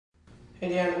Hey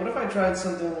Dan, what if I tried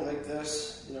something like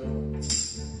this? Bit of a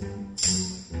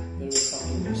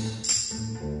funkiness.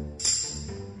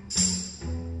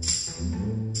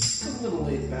 It's a little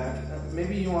laid back.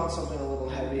 Maybe you want something a little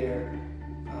heavier.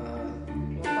 Well,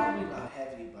 probably not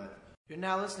heavy, but you're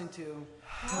now listening to.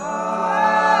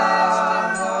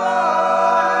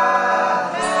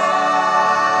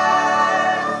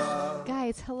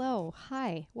 Guys, hello.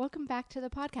 Hi. Welcome back to the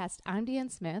podcast. I'm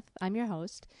Deanne Smith. I'm your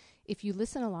host. If you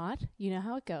listen a lot, you know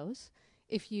how it goes.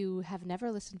 If you have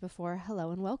never listened before, hello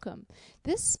and welcome.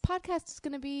 This podcast is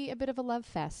going to be a bit of a love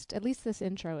fest. At least this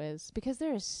intro is, because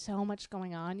there is so much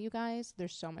going on, you guys.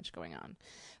 There's so much going on.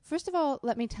 First of all,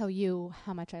 let me tell you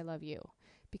how much I love you,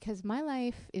 because my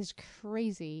life is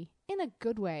crazy in a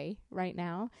good way right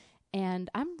now. And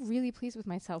I'm really pleased with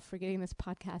myself for getting this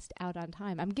podcast out on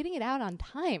time. I'm getting it out on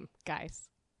time, guys.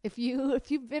 If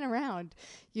you've been around,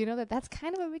 you know that that's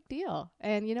kind of a big deal.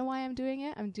 And you know why I'm doing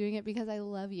it? I'm doing it because I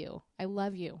love you. I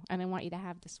love you, and I want you to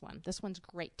have this one. This one's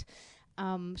great.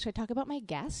 Should I talk about my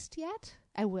guest yet?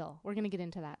 I will. We're going to get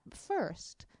into that. But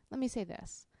first, let me say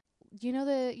this. You know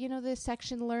the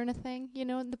section Learn a Thing? You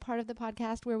know the part of the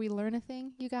podcast where we learn a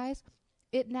thing, you guys?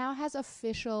 It now has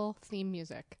official theme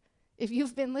music. If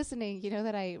you've been listening, you know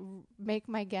that I make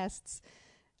my guests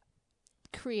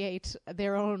create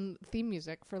their own theme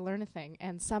music for Learn a Thing,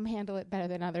 and some handle it better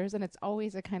than others, and it's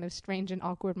always a kind of strange and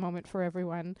awkward moment for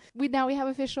everyone. We have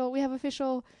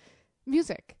official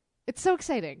music. It's so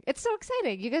exciting. It's so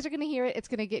exciting. You guys are going to hear it. It's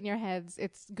going to get in your heads.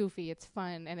 It's goofy. It's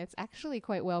fun, and it's actually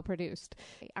quite well produced.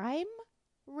 I'm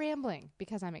rambling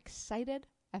because I'm excited.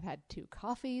 I've had 2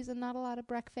 coffees and not a lot of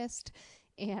breakfast,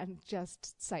 and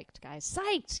just psyched, guys.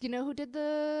 Psyched! You know who did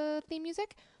the theme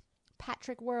music?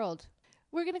 Patrick World.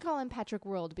 We're going to call him Patrick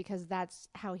World because that's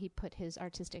how he put his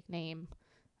artistic name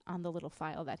on the little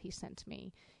file that he sent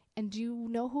me. And do you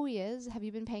know who he is? Have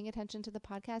you been paying attention to the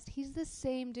podcast? He's the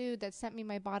same dude that sent me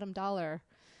my bottom dollar.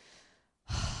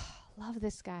 Love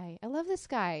this guy. I love this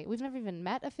guy. We've never even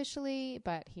met officially,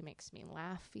 but he makes me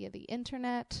laugh via the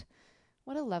internet.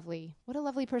 What a lovely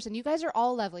person. You guys are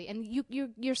all lovely. And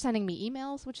you're sending me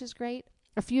emails, which is great.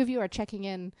 A few of you are checking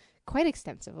in quite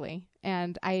extensively.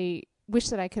 And I wish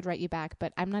that I could write you back,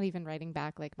 but I'm not even writing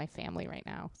back like my family right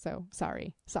now. So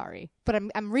sorry. But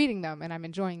I'm reading them and I'm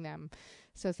enjoying them.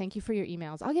 So thank you for your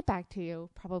emails. I'll get back to you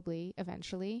probably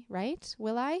eventually, right?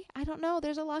 Will I? I don't know.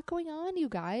 There's a lot going on, you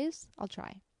guys. I'll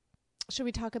try.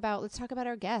 Let's talk about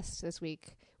our guest this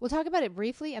week. We'll talk about it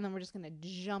briefly, and then we're just going to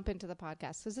jump into the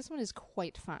podcast because this one is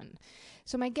quite fun.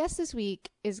 So my guest this week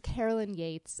is Carolyn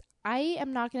Yates. I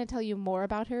am not going to tell you more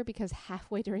about her because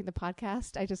halfway during the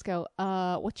podcast, I just go,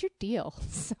 what's your deal?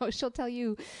 So she'll tell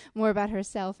you more about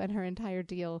herself and her entire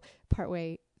deal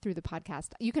partway through the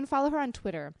podcast. You can follow her on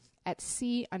Twitter at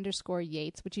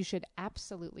C_Yates, which you should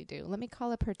absolutely do. Let me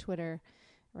call up her Twitter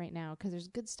right now because there's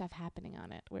good stuff happening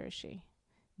on it. Where is she?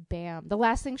 Bam. The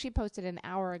last thing she posted an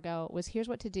hour ago was, here's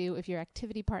what to do if your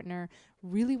activity partner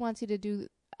really wants you to do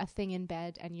a thing in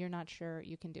bed and you're not sure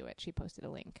you can do it. She posted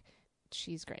a link.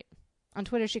 She's great. On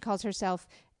Twitter, she calls herself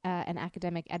an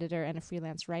academic editor and a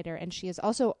freelance writer, and she is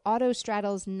also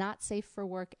Autostraddle's Not Safe for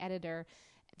Work editor.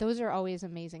 Those are always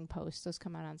amazing posts. Those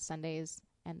come out on Sundays,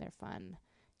 and they're fun.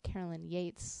 Carolyn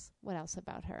Yates. What else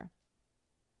about her?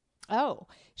 Oh,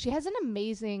 she has an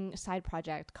amazing side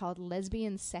project called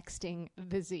Lesbian Sexting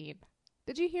the Zine.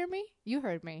 Did you hear me? You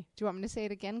heard me. Do you want me to say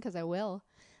it again? Because I will.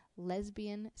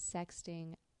 Lesbian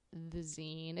Sexting the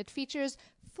Zine. It features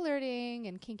flirting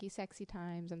and kinky sexy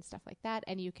times and stuff like that.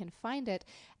 And you can find it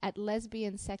at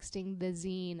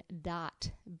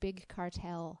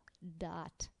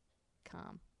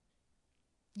lesbiansextingthezine.bigcartel.com.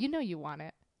 You know you want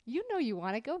it.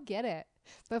 Go get it.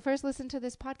 But first, listen to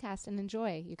this podcast and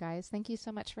enjoy, you guys. Thank you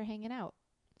so much for hanging out.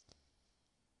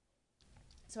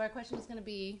 So our question is going to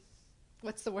be,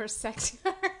 what's the worst sex?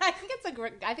 I think it's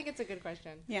a good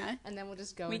question. Yeah. And then we'll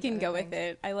just go. We can go with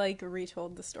it. I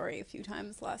retold the story a few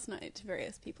times last night to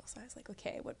various people. So I was like,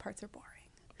 okay, what parts are boring?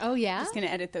 Oh, yeah? I'm just going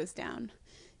to edit those down.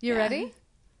 You ready?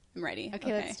 I'm ready.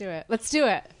 Okay, let's do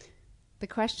it. The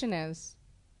question is,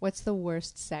 what's the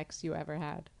worst sex you ever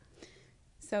had?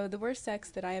 So the worst sex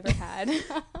that I ever had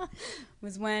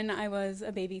was when I was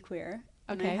a baby queer.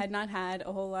 And I had not had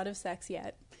a whole lot of sex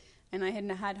yet. And I had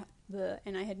not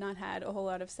had a whole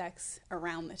lot of sex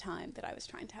around the time that I was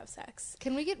trying to have sex.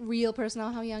 Can we get real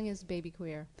personal? How young is baby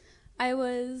queer? I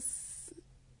was,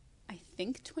 I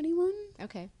think 21.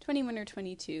 Okay. 21 or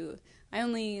 22. I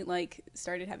only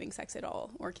started having sex at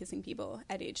all or kissing people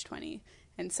at age 20.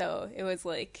 And so it was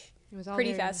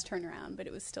pretty fast turnaround, but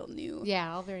it was still new.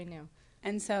 Yeah, all very new.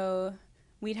 And so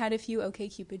we'd had a few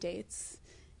OkCupid dates,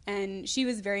 And she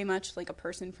was very much like a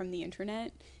person from the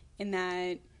internet in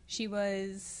that she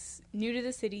was new to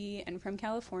the city and from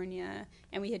California,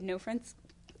 and we had no friends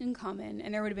in common,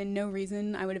 and there would have been no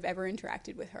reason I would have ever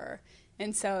interacted with her.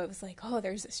 And so it was like, oh,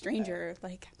 there's a stranger.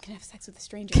 Like, I'm going to have sex with a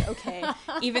stranger. Okay.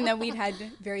 Even though we'd had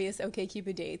various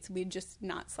OkCupid dates, we'd just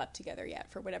not slept together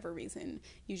yet for whatever reason,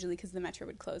 usually because the metro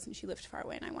would close and she lived far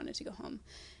away and I wanted to go home.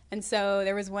 And so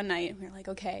there was one night we were like,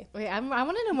 okay. Wait, I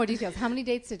want to know more details. How many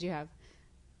dates did you have?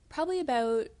 Probably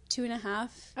about 2.5.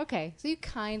 Okay. So you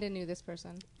kind of knew this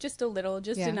person. Just a little,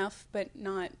 just enough, but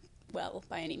not well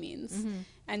by any means. Mm-hmm.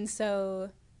 And so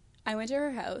I went to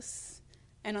her house.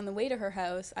 And on the way to her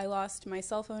house, I lost my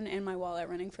cell phone and my wallet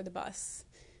running for the bus.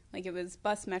 Like, it was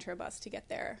metro bus to get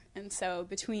there. And so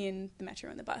between the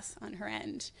metro and the bus on her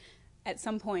end, at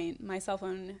some point, my cell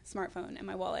phone, smartphone, and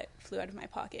my wallet flew out of my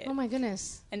pocket. Oh, my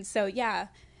goodness. And so, yeah.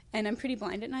 And I'm pretty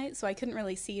blind at night, so I couldn't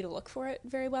really see to look for it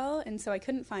very well. And so I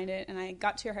couldn't find it. And I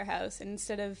got to her house, and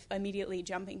instead of immediately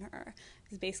jumping her, it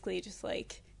was basically just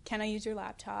like, can I use your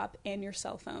laptop and your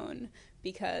cell phone?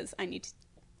 Because I need to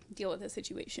deal with the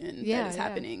situation that is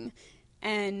happening.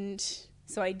 And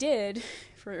so I did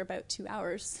for about 2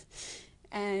 hours.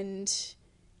 And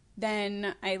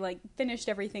then I like finished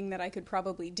everything that I could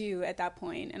probably do at that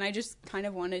point. And I just kind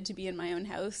of wanted to be in my own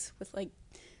house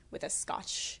with a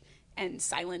scotch and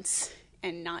silence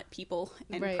and not people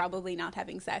and probably not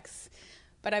having sex.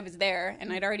 But I was there,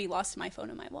 and I'd already lost my phone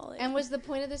and my wallet. And was the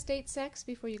point of this date sex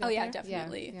before you got there? Oh, yeah,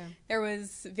 definitely. Yeah. There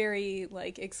was very,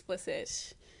 like,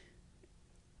 explicit,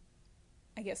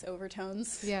 I guess,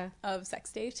 overtones of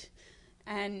sex date.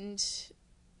 And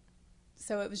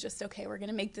so it was just, okay, we're going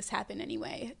to make this happen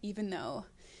anyway, even though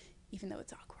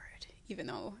it's awkward, even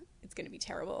though it's going to be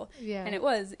terrible. Yeah. And it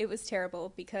was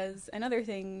terrible, because another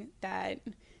thing that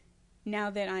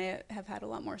now that I have had a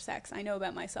lot more sex, I know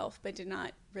about myself, but did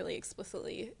not really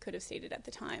explicitly could have stated at the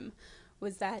time,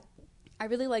 was that I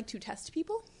really like to test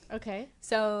people. Okay.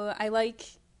 So I like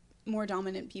more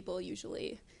dominant people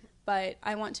usually, but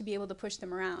I want to be able to push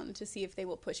them around to see if they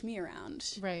will push me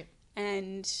around. Right.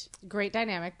 And great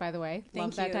dynamic, by the way.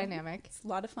 Love that dynamic. It's a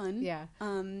lot of fun. Yeah.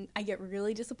 I get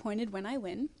really disappointed when I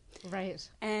win. Right.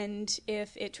 And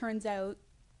if it turns out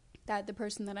that the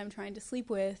person that I'm trying to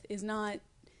sleep with is not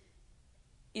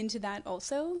into that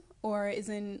also, or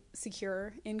isn't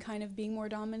secure in kind of being more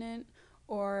dominant,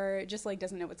 or just like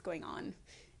doesn't know what's going on,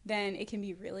 then it can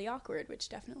be really awkward, which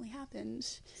definitely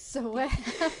happened. So what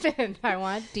happened? I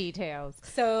want details.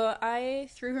 So I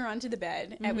threw her onto the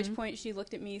bed, at which point she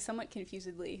looked at me somewhat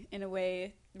confusedly in a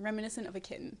way reminiscent of a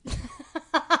kitten.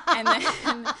 And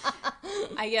then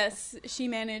I guess she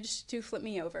managed to flip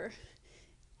me over.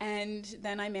 And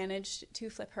then I managed to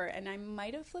flip her, and I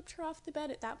might have flipped her off the bed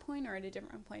at that point or at a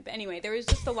different point. But anyway, there was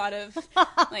just a lot of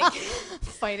like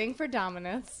fighting for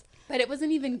dominance. But it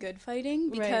wasn't even good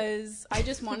fighting, because I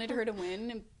just wanted her to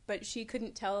win, but she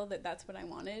couldn't tell that that's what I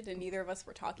wanted, and neither of us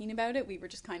were talking about it. We were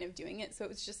just kind of doing it, so it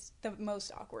was just the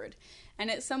most awkward. And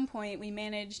at some point, we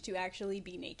managed to actually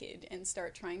be naked and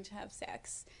start trying to have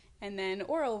sex. And then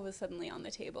oral was suddenly on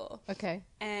the table. Okay.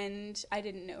 And I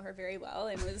didn't know her very well,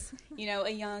 and was,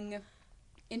 a young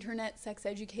internet sex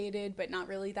educated, but not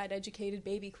really that educated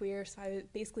baby queer. So I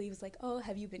basically was like, oh,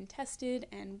 have you been tested,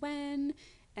 and when?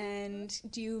 And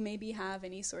do you maybe have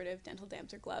any sort of dental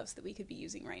dams or gloves that we could be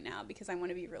using right now? Because I want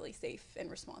to be really safe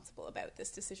and responsible about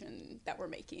this decision that we're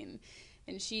making.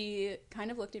 And she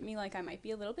kind of looked at me like I might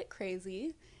be a little bit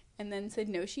crazy, and then said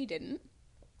no, she didn't,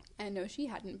 and no, she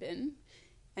hadn't been.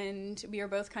 And we were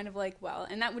both kind of like, well,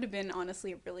 and that would have been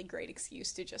honestly a really great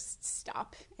excuse to just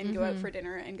stop and go out for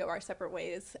dinner and go our separate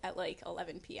ways at like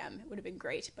 11 p.m. It would have been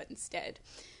great, but instead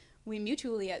we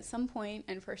mutually at some point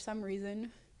and for some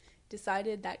reason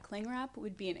decided that cling wrap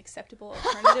would be an acceptable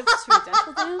alternative to a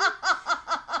dental dam.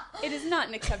 It is not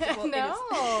an acceptable. No.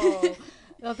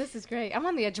 Oh, this is great. I'm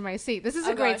on the edge of my seat. This is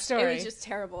a great story. It was just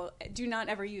terrible. Do not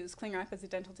ever use cling wrap as a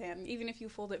dental dam, even if you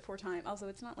fold it 4 times. Also,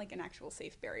 it's not like an actual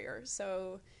safe barrier.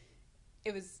 So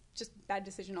it was just bad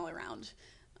decision all around.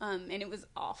 And it was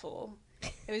awful.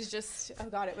 It was just, oh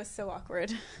God, it was so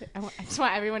awkward. I just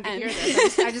want everyone to hear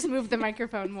this. I just moved the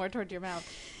microphone more toward your mouth.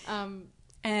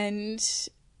 And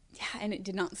it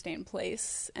did not stay in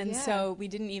place. And so we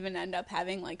didn't even end up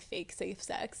having like fake safe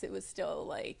sex. It was still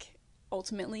like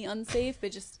ultimately unsafe,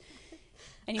 but just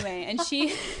anyway. And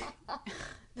she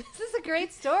this is a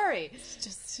great story.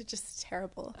 It's just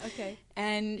terrible. Okay.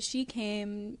 And she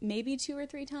came maybe 2 or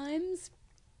 3 times,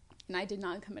 and I did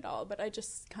not come at all, but I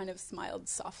just kind of smiled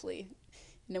softly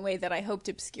in a way that I hoped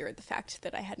obscured the fact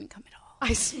that I hadn't come at all.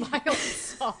 I smiled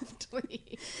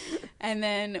softly. And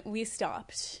then we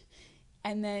stopped.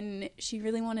 And then she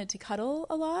really wanted to cuddle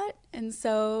a lot, and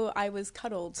so I was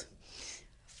cuddled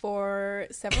for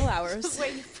several hours. The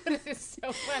way you put it is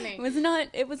so funny.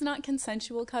 It was not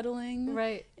consensual cuddling.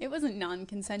 Right. It wasn't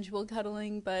non-consensual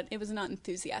cuddling, but it was not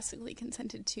enthusiastically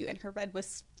consented to, and her bed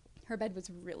was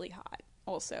really hot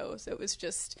also. So it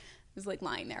was like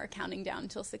lying there counting down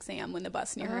until 6 a.m. when the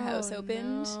bus near her house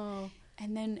opened. No.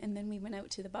 And then we went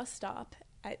out to the bus stop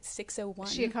at 6:01.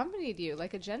 She accompanied you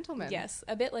like a gentleman. Yes,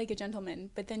 a bit like a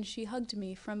gentleman, but then she hugged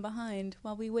me from behind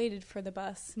while we waited for the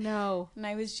bus. No. And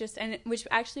I was which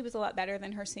actually was a lot better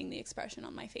than her seeing the expression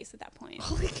on my face at that point.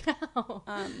 Holy cow.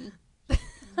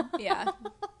 Yeah.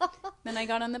 Then I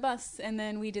got on the bus, and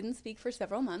then we didn't speak for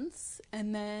several months,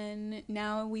 and then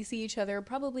now we see each other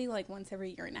probably like once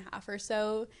every year and a half or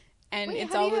so. And Wait,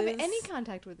 it's how do always you have any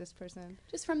contact with this person?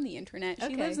 just from the internet. She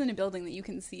Okay. lives in a building that you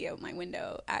can see out my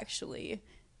window, actually.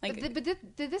 Like, But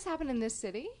did this happen in this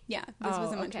city? yeah, this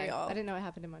was in okay. Montreal. I didn't know it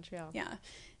happened in Montreal. Yeah.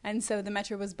 And so the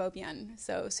metro was Beaubien.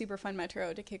 So super fun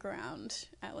metro to kick around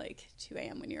at like 2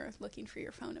 a.m. when you're looking for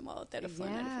your phone and wallet that have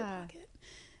flown out of your pocket.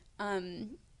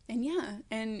 And yeah,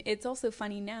 and it's also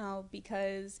funny now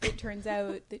because it turns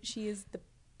out that she is the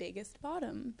biggest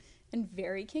bottom and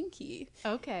very kinky.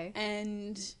 Okay.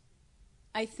 And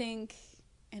I think,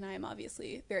 and I am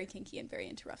obviously very kinky and very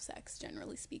into rough sex,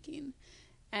 generally speaking.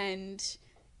 And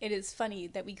it is funny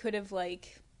that we could have,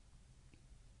 like,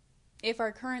 if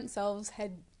our current selves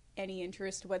had any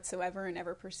interest whatsoever in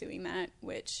ever pursuing that,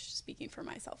 which, speaking for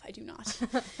myself, I do not,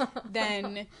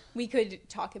 then we could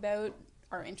talk about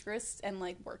our interests and,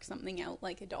 like, work something out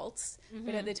like adults. Mm-hmm.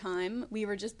 But at the time, we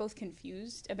were just both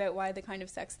confused about why the kind of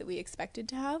sex that we expected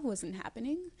to have wasn't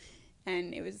happening.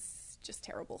 And it was just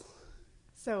terrible.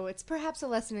 So it's perhaps a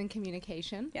lesson in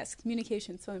communication. Yes,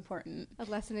 communication is so important. A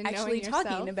lesson in actually knowing yourself.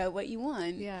 talking about what you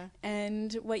want, yeah,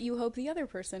 and what you hope the other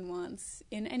person wants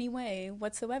in any way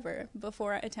whatsoever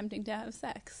before attempting to have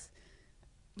sex.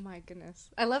 My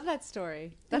goodness, I love that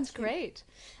story. That's great.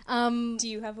 Do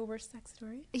you have a worst sex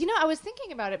story? You know, I was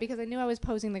thinking about it because I knew I was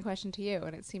posing the question to you,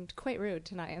 and it seemed quite rude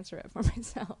to not answer it for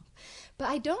myself. But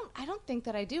I don't think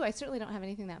that I do. I certainly don't have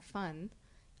anything that fun.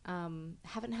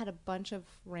 Haven't had a bunch of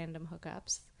random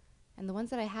hookups, and the ones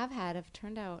that I have had have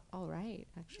turned out all right,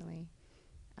 actually.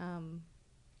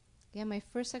 Yeah, my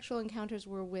first sexual encounters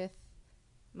were with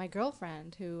my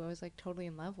girlfriend, who I was like totally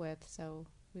in love with. So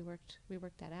we worked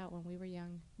that out when we were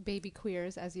young, baby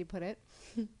queers, as you put it.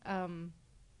 I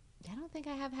don't think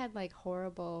I have had like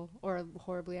horrible or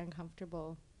horribly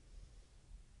uncomfortable.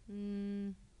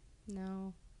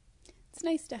 No. It's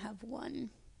nice to have one.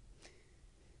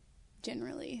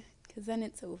 Generally, because then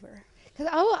it's over. Because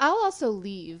I'll also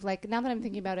leave. Like, now that I'm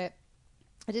thinking about it,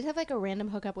 I did have like a random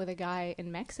hookup with a guy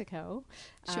in Mexico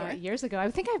years ago. I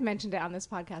think I've mentioned it on this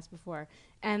podcast before.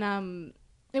 And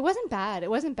it wasn't bad. It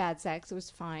wasn't bad sex. It was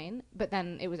fine. But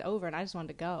then it was over and I just wanted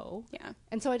to go. Yeah.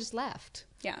 And so I just left.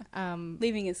 Yeah.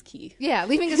 Leaving is key. Yeah,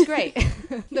 leaving is great.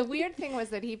 The weird thing was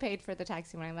that he paid for the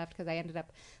taxi when I left because I ended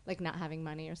up like not having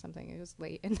money or something. It was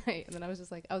late at night. And then I was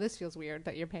just like, oh, this feels weird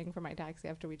that you're paying for my taxi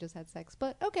after we just had sex.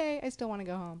 But okay, I still want to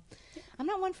go home. Yeah. I'm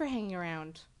not one for hanging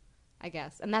around, I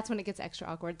guess. And that's when it gets extra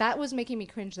awkward. That was making me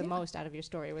cringe the most out of your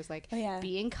story. It was like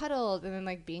being cuddled and then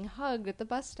like being hugged at the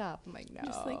bus stop. I'm like, no.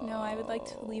 Just like, no, I would like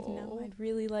to leave now. I'd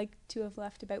really like to have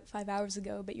left about 5 hours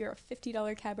ago, but you're a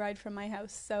 $50 cab ride from my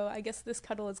house, so I guess this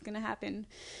cuddle is going to happen.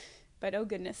 But oh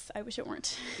goodness, I wish it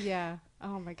weren't. Yeah.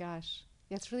 Oh my gosh.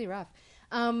 Yeah, it's really rough.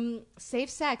 Safe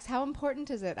sex, how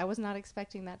important is it? I was not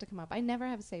expecting that to come up. I never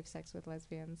have safe sex with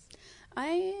lesbians.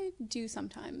 I do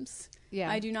sometimes.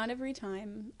 Yeah. I do not every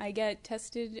time. I get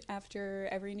tested after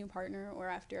every new partner or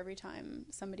after every time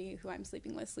somebody who I'm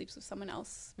sleeping with sleeps with someone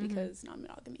else because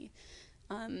non-monogamy.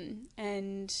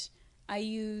 And I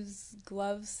use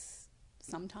gloves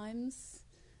sometimes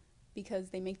because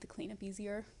they make the cleanup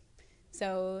easier.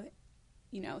 So,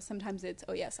 you know, sometimes it's,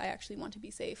 oh yes, I actually want to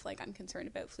be safe, like I'm concerned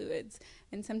about fluids.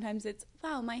 And sometimes it's,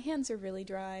 wow, my hands are really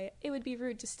dry. It would be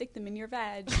rude to stick them in your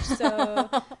vag. So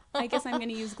I guess I'm going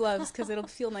to use gloves because it'll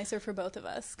feel nicer for both of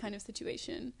us kind of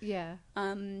situation. Yeah.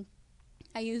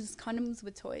 I use condoms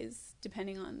with toys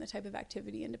depending on the type of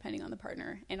activity and depending on the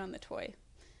partner and on the toy.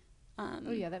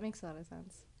 Oh yeah, that makes a lot of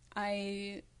sense.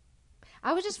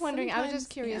 I was just wondering, I was just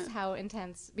curious how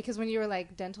intense, because when you were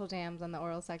like dental dams on the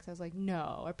oral sex, I was like,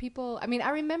 no, are people, I mean, I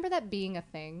remember that being a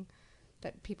thing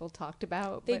that people talked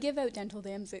about. They give out dental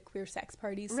dams at queer sex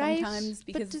parties sometimes.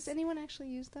 Because, but does anyone actually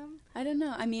use them? I don't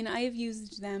know. I mean, I have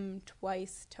used them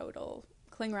twice total.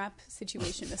 Cling wrap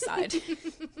situation aside.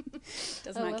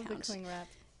 Does not count. The cling wrap.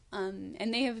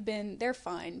 And they're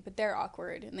fine, but they're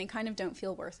awkward and they kind of don't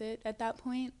feel worth it at that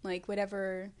point. Like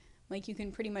whatever, like you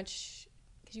can pretty much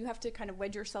because you have to kind of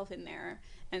wedge yourself in there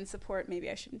and support. Maybe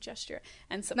I shouldn't gesture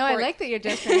and support. No, I like that you're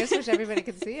gesturing. I just wish everybody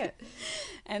could see it.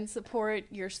 And support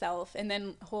yourself, and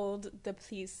then hold the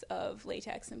piece of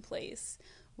latex in place,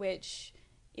 which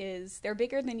is, they're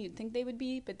bigger than you'd think they would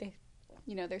be, but they,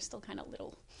 you know, they're still kind of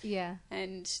little. Yeah.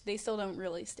 And they still don't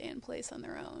really stay in place on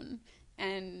their own.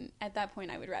 And at that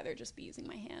point, I would rather just be using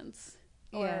my hands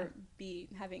or be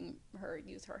having her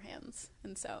use her hands.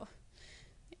 And so,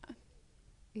 yeah.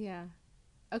 Yeah.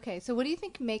 Okay, so what do you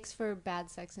think makes for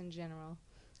bad sex in general?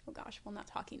 Oh gosh, well, not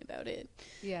talking about it.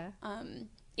 Yeah.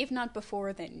 If not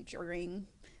before, then during,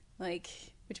 like,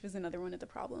 which was another one of the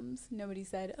problems. Nobody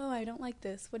said, oh, I don't like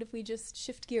this. What if we just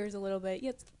shift gears a little bit?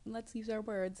 Yes, let's use our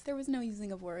words. There was no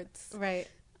using of words. Right.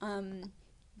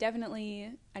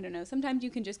 Definitely, I don't know, sometimes you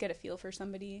can just get a feel for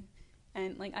somebody.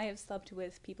 And, like, I have slept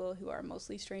with people who are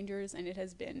mostly strangers, and it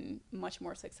has been much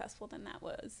more successful than that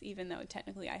was, even though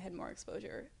technically I had more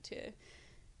exposure to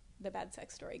the bad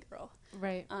sex story girl.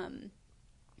 Right.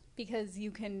 Because you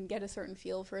can get a certain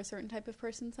feel for a certain type of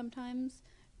person sometimes,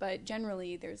 but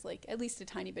generally there's, like, at least a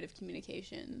tiny bit of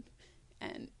communication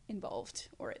and involved,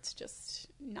 or it's just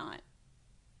not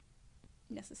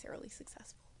necessarily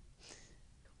successful.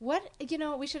 What, you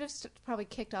know, we should have probably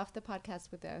kicked off the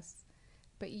podcast with this,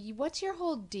 but what's your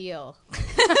whole deal?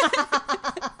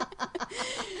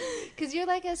 Because you're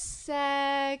like a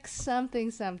sex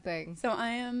something. So I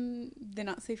am the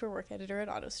Not Safe for Work editor at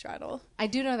Autostraddle. I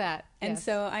do know that. And yes.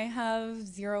 so I have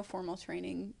zero formal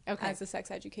training as a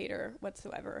sex educator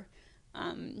whatsoever.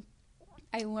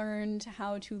 I learned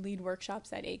how to lead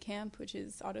workshops at ACAMP, which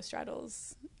is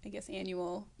Autostraddle's, I guess,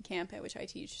 annual camp at which I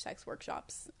teach sex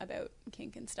workshops about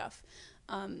kink and stuff,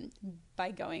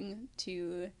 by going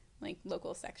to, like,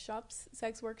 local sex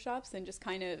workshops, and just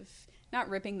kind of not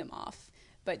ripping them off,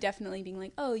 but definitely being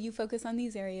like, oh, you focus on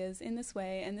these areas in this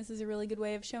way, and this is a really good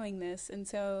way of showing this, and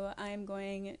so I'm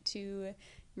going to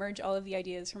merge all of the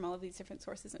ideas from all of these different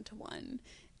sources into one,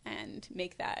 and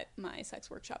make that my sex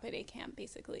workshop at ACAMP,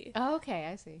 basically. Oh, okay,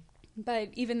 I see. But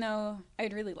even though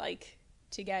I'd really like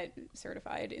to get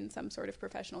certified in some sort of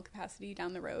professional capacity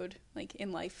down the road, like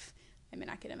in life, I'm an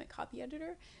academic copy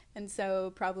editor, and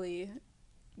so probably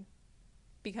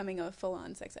becoming a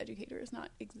full-on sex educator is not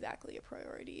exactly a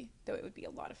priority, though it would be a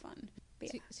lot of fun.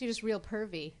 So you're just real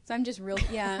pervy. So I'm just real,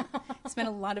 yeah. Spent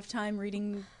a lot of time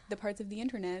reading the parts of the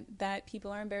internet that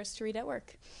people are embarrassed to read at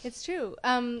work. It's true.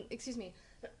 Excuse me.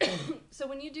 So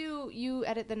when you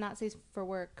edit the Not Safe for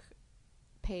Work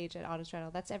page at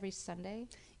Autostraddle, that's every Sunday?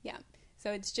 Yeah.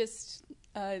 So it's just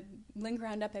a link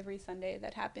roundup every Sunday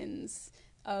that happens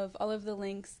of all of the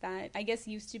links that I guess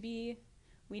used to be.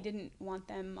 We didn't want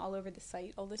them all over the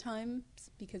site all the time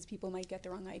because people might get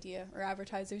the wrong idea, or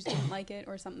advertisers didn't like it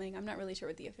or something. I'm not really sure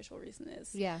what the official reason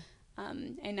is. Yeah.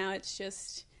 And now it's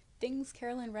just things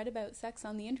Carolyn read about sex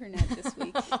on the internet this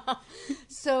week.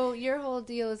 So your whole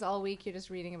deal is all week you're just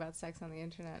reading about sex on the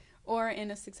internet? Or in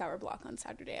a 6-hour block on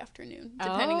Saturday afternoon,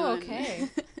 depending on... okay.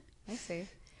 I see.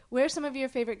 Where are some of your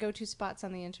favorite go-to spots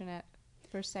on the internet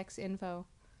for sex info?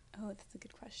 Oh, that's a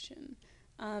good question.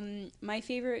 My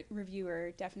favorite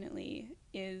reviewer definitely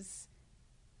is,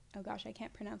 oh gosh, I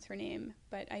can't pronounce her name,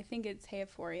 but I think it's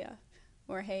Heaphoria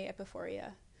or Hey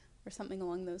Epiphoria or something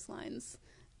along those lines.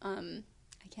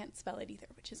 I can't spell it either,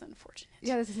 which is unfortunate.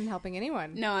 Yeah, this isn't helping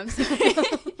anyone. No, I'm sorry.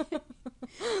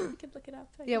 We could look it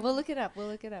up. Yeah, we'll look it up.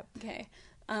 Okay.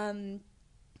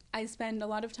 I spend a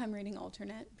lot of time reading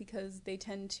Alternate because they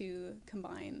tend to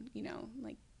combine, you know,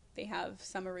 like, they have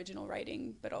some original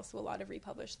writing, but also a lot of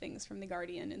republished things from The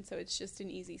Guardian, and so it's just an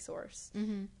easy source.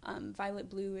 Mm-hmm. Violet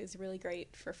Blue is really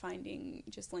great for finding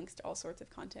just links to all sorts of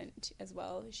content as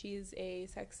well. She's a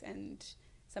sex and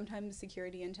sometimes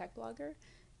security and tech blogger,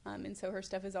 and so her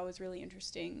stuff is always really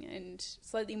interesting and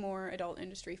slightly more adult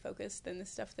industry focused than the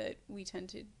stuff that we tend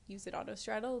to use at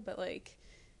Autostraddle, but, like,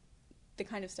 the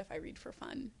kind of stuff I read for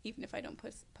fun, even if I don't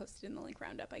post it in the link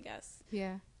roundup, I guess.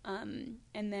 Yeah. And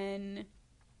then...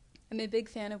 I'm a big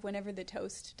fan of whenever The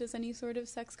Toast does any sort of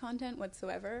sex content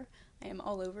whatsoever. I am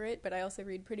all over it, but I also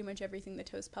read pretty much everything The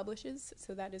Toast publishes,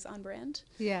 so that is on brand.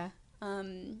 Yeah.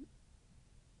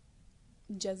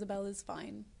 Jezebel is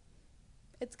fine.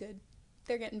 It's good.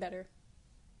 They're getting better.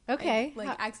 Okay.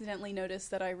 I accidentally noticed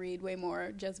that I read way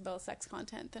more Jezebel sex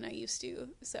content than I used to,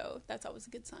 so that's always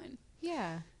a good sign.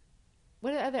 Yeah.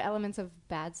 What are other elements of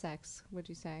bad sex, would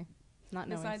you say? Not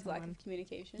knowing Besides someone. lack of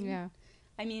communication? Yeah.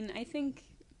 I mean, I think...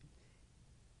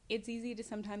 it's easy to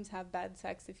sometimes have bad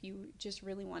sex if you just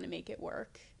really want to make it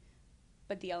work,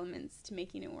 but the elements to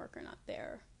making it work are not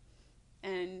there.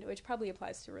 And which probably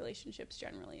applies to relationships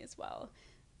generally as well.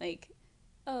 Like,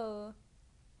 oh,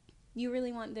 you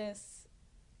really want this,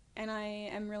 and I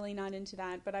am really not into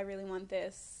that, but I really want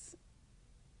this.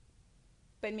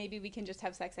 But maybe we can just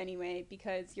have sex anyway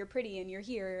because you're pretty and you're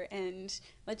here and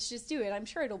let's just do it. I'm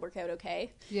sure it'll work out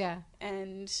okay. Yeah.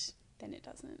 And then it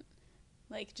doesn't.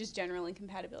 Like, just general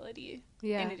incompatibility.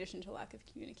 Yeah. In addition to lack of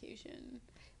communication.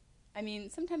 I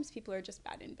mean, sometimes people are just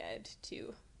bad in bed,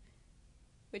 too.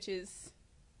 Which is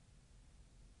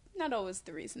not always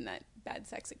the reason that bad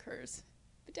sex occurs.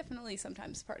 But definitely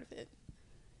sometimes part of it.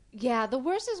 Yeah, the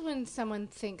worst is when someone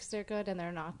thinks they're good and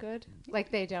they're not good.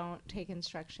 Like, they don't take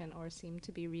instruction or seem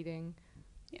to be reading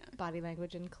body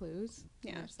language and clues.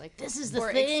 Yeah. It's like, this is the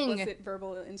or thing. Or explicit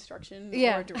verbal instruction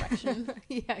or direction.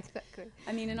 Yeah, exactly.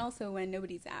 I mean, and also when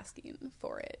nobody's asking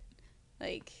for it.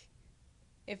 Like,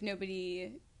 if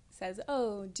nobody says,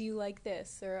 oh, do you like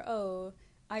this? Or, oh,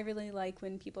 I really like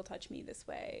when people touch me this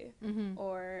way. Mm-hmm.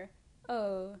 Or,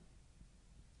 oh,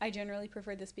 I generally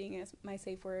prefer this being my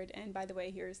safe word, and by the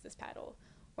way, here's this paddle.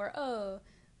 Or, oh,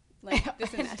 like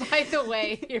this and that. By the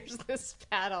way, here's this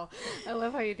paddle. I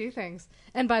love how you do things.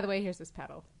 And by the way, here's this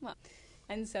paddle. Well,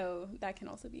 and so that can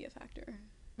also be a factor.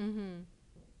 Mm-hmm.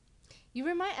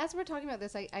 As we're talking about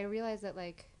this, I realize that,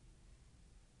 like,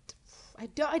 I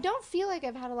don't feel like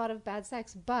I've had a lot of bad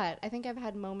sex, but I think I've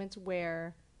had moments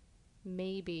where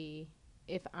maybe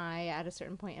if I, at a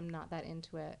certain point, am not that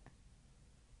into it,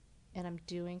 and I'm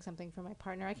doing something for my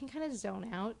partner, I can kind of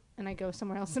zone out and I go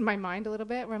somewhere else in my mind a little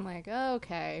bit where I'm like, oh,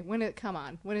 okay, when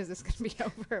is this going to be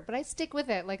over? But I stick with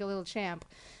it like a little champ.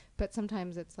 But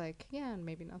sometimes it's like, yeah, and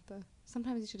maybe not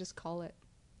sometimes you should just call it.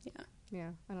 Yeah. Yeah.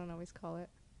 I don't always call it.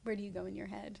 Where do you go in your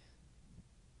head?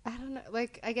 I don't know.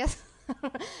 Like, I guess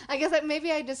that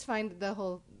maybe I just find the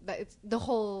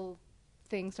whole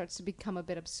thing starts to become a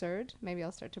bit absurd. Maybe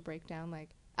I'll start to break down like,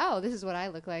 oh, this is what I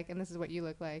look like, and this is what you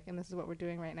look like, and this is what we're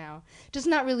doing right now. Just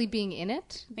not really being in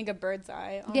it. Like a bird's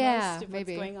eye almost of what's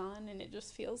going on, and it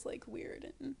just feels like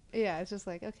weird. Yeah, it's just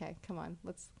like, okay, come on,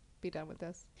 let's be done with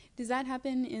this. Does that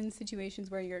happen in situations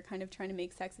where you're kind of trying to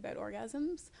make sex about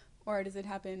orgasms, or does it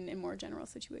happen in more general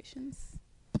situations?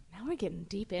 Now we're getting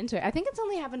deep into it. I think it's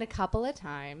only happened a couple of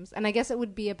times, and I guess it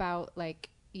would be about, like,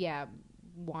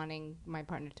 wanting my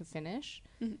partner to finish,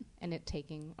 and it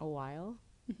taking a while.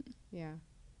 Yeah.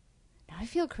 Now I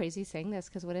feel crazy saying this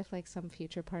because what if, like, some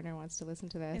future partner wants to listen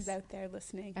to this? Is out there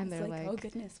listening. And they're like, oh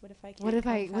goodness, what if I can't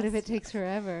what if it takes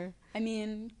forever? I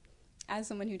mean, as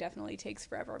someone who definitely takes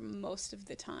forever most of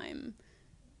the time,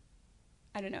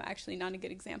 I don't know, actually not a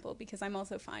good example because I'm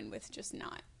also fine with just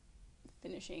not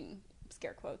finishing,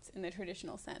 scare quotes, in the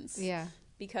traditional sense. Yeah.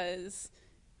 Because,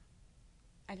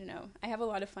 I don't know, I have a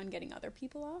lot of fun getting other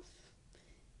people off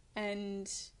and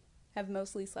have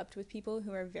mostly slept with people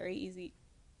who are very easy.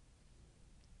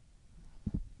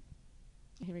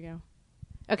 Here we go.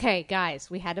 Okay,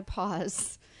 guys, we had to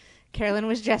pause. Carolyn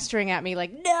was gesturing at me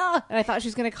like, no! And I thought she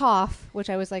was going to cough, which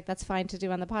I was like, that's fine to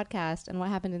do on the podcast. And what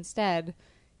happened instead?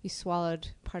 You swallowed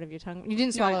part of your tongue. You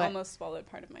didn't swallow it. I almost swallowed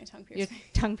part of my tongue piercing. Your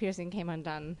tongue piercing came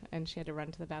undone, and she had to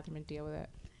run to the bathroom and deal with it.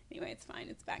 Anyway, it's fine.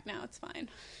 It's back now. It's fine.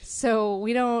 So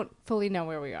we don't fully know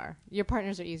where we are. Your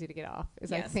partners are easy to get off,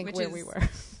 I think where we were.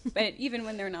 But even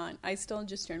when they're not, I still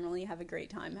just generally have a great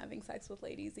time having sex with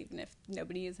ladies, even if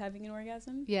nobody is having an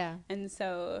orgasm. Yeah. And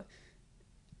so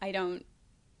I don't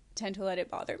tend to let it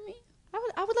bother me.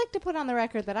 I would like to put on the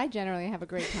record that I generally have a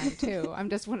great time too. I'm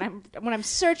just when I'm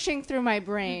searching through my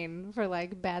brain for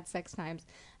like bad sex times,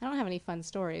 I don't have any fun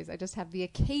stories. I just have the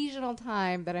occasional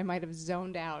time that I might have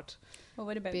zoned out. Well,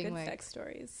 what about good sex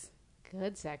stories?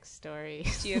 Good sex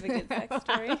stories. Do you have a good sex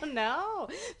story? I don't know.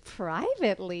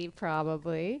 Privately,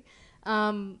 probably.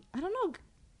 I don't know.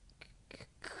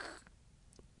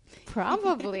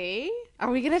 Probably.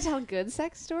 Are we gonna tell good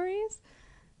sex stories?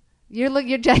 You're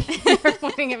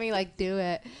pointing at me like, do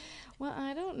it. Well,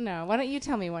 I don't know. Why don't you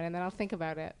tell me one and then I'll think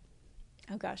about it.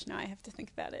 Oh gosh, now I have to think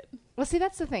about it. Well, see,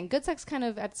 that's the thing. Good sex kind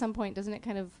of, at some point, doesn't it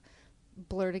kind of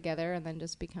blur together and then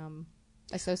just become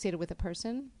associated with a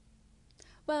person?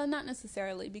 Well, not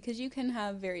necessarily, because you can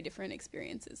have very different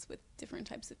experiences with different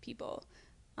types of people.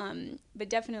 But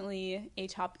definitely a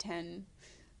top 10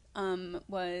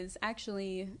 was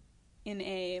actually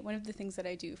one of the things that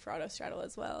I do for Autostraddle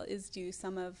as well is do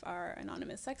some of our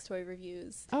anonymous sex toy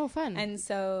reviews. Oh, fun. And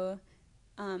so,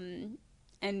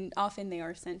 and often they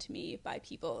are sent to me by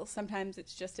people. Sometimes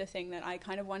it's just a thing that I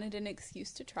kind of wanted an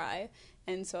excuse to try.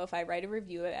 And so if I write a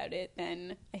review about it,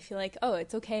 then I feel like, oh,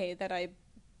 it's okay that I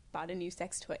bought a new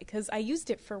sex toy because I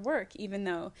used it for work, even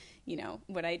though, you know,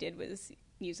 what I did was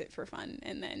use it for fun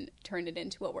and then turned it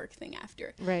into a work thing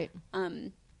after. Right.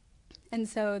 And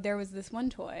so there was this one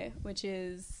toy, which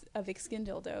is a Vic Skin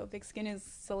dildo. Vic Skin is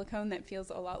silicone that feels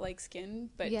a lot like skin,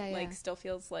 but like still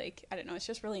feels like, I don't know, it's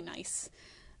just really nice.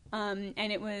 And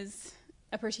it was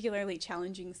a particularly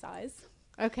challenging size.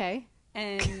 Okay.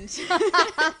 And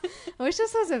I wish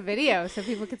this was a video so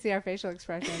people could see our facial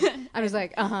expression. I was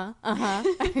like,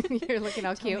 You're looking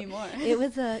all cute. Tell me more. It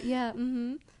was okay.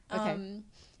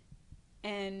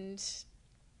 And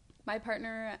my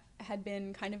partner had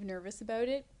been kind of nervous about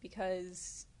it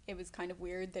because it was kind of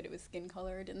weird that it was skin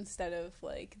colored instead of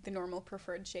like the normal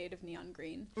preferred shade of neon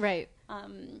green. Right.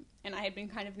 And I had been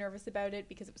kind of nervous about it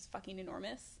because it was fucking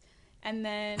enormous. And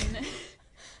then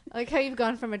I like how you've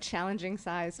gone from a challenging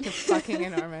size to fucking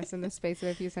enormous in the space of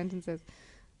a few sentences.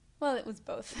 Well, it was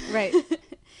both. Right.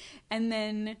 And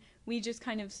then we just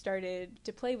kind of started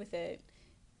to play with it.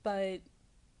 But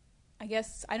I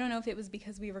guess, I don't know if it was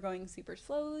because we were going super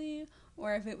slowly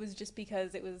or if it was just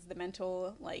because it was the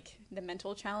mental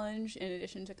challenge in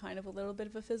addition to kind of a little bit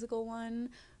of a physical one,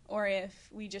 or if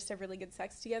we just have really good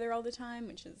sex together all the time,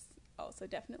 which is also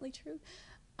definitely true.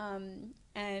 And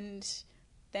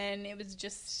then it was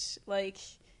just like,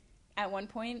 at one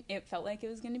point it felt like it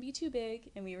was going to be too big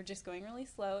and we were just going really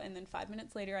slow, and then 5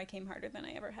 minutes later I came harder than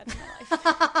I ever had in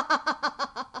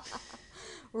my life.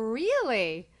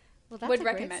 Really? Well, that's Would a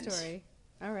recommend. great story.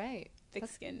 All right. Thick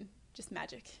skin, just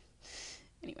magic.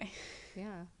 Anyway.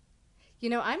 Yeah. You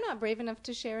know, I'm not brave enough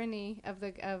to share any of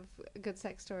good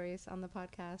sex stories on the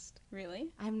podcast.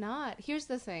 Really? I'm not. Here's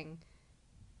the thing.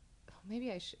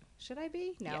 Maybe I should I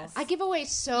be? No. Yes. I give away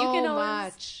so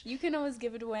much. You can always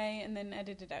give it away and then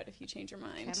edit it out if you change your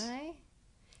mind. Can I?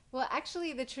 Well,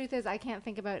 actually, the truth is I can't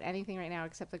think about anything right now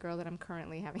except the girl that I'm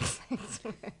currently having sex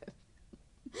with.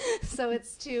 So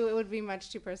it would be much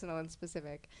too personal and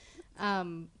specific.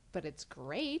 But it's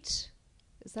great.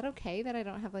 Is that okay that I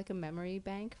don't have like a memory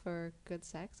bank for good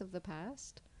sex of the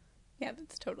past? Yeah,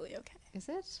 that's totally okay. Is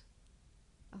it?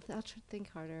 I'll try to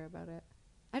think harder about it.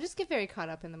 I just get very caught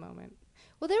up in the moment.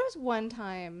 Well, there was one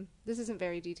time, this isn't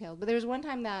very detailed, but there was one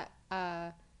time that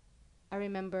I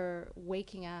remember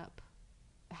waking up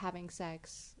having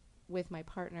sex with my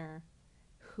partner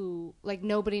who, like,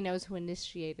 nobody knows who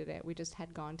initiated it. We just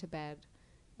had gone to bed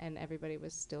and everybody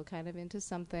was still kind of into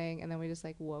something, and then we just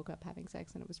like woke up having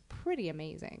sex, and it was pretty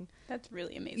amazing. That's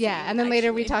really amazing. Yeah, and then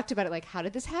later we talked about it, like, how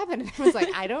did this happen? And it was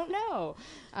like, I don't know.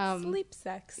 Sleep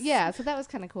sex. Yeah, so that was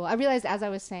kind of cool. I realized as I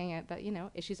was saying it that, you know,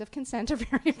 issues of consent are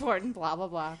very important, blah, blah,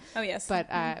 blah. Oh, yes. But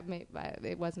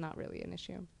it was not really an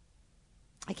issue.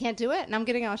 I can't do it, and I'm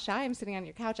getting all shy. I'm sitting on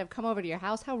your couch. I've come over to your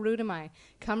house. How rude am I?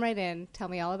 Come right in. Tell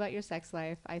me all about your sex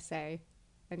life, I say.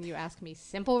 And you ask me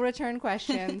simple return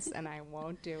questions, and I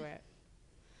won't do it.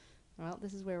 Well,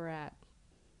 this is where we're at.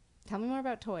 Tell me more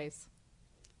about toys.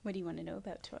 What do you want to know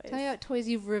about toys? Tell me about toys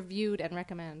you've reviewed and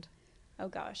recommend. Oh,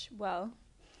 gosh. Well,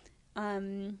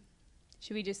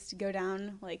 should we just go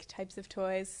down, like, types of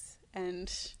toys and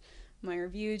my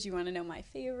review? Do you want to know my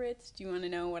favorites? Do you want to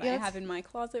know what I have in my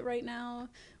closet right now?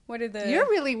 What are the... You're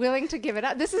really willing to give it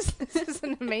up. This is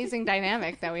an amazing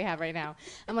dynamic that we have right now.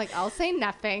 I'm like, I'll say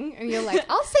nothing, and you're like,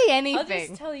 I'll say anything. I'll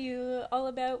just tell you all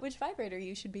about which vibrator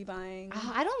you should be buying.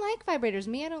 I don't like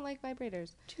vibrators. I don't like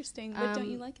vibrators. Interesting. What don't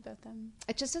you like about them?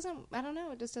 It just doesn't, I don't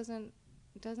know. It just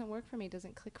doesn't work for me. It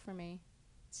doesn't click for me.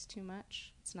 It's too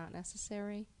much. It's not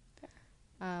necessary.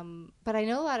 Fair. But I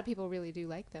know a lot of people really do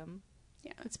like them.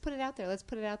 Yeah. Let's put it out there. Let's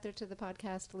put it out there to the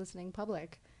podcast listening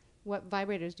public. What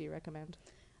vibrators do you recommend?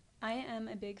 I am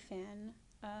a big fan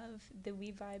of the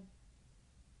WeVibe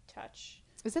Touch.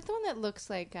 Is that the one that looks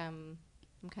like, I'm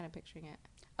kind of picturing it.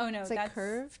 Oh, no. It's like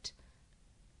curved?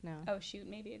 No. Oh, shoot.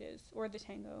 Maybe it is. Or the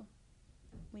Tango.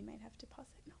 We might have to pause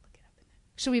it and I'll look it up.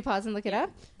 Should we pause and look it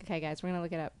up? Okay, guys, we're going to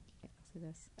look it up. Let's do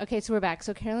this. Okay, so we're back.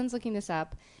 So Carolyn's looking this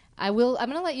up. I'm going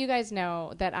to let you guys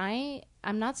know that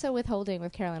I'm not so withholding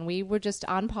with Carolyn. We were just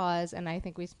on pause, and I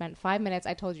think we spent 5 minutes.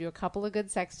 I told you a couple of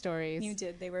good sex stories. You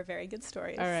did. They were very good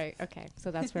stories. All right. Okay. So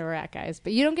that's where we're at, guys.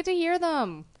 But you don't get to hear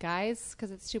them, guys,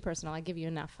 because it's too personal. I give you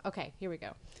enough. Okay. Here we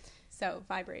go. So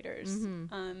vibrators.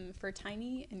 Mm-hmm. For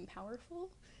tiny and powerful,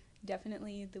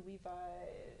 definitely the WeVibe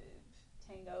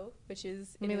Tango, which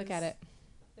is... Let me look at it.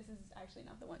 This is actually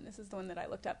not the one. This is the one that I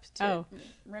looked up to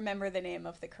remember the name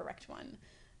of the correct one.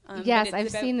 Yes, I've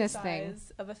seen this thing. It's the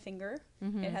size of a finger.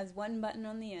 Mm-hmm. It has one button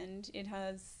on the end. It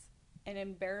has an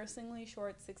embarrassingly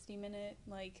short 60-minute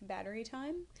battery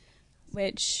time,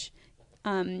 which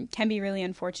can be really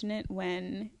unfortunate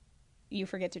when you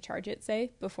forget to charge it,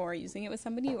 say, before using it with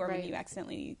somebody, or when you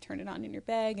accidentally turn it on in your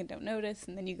bag and don't notice,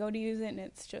 and then you go to use it, and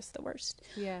it's just the worst.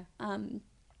 Yeah.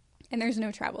 And there's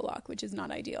no travel lock, which is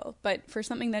not ideal. But for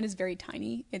something that is very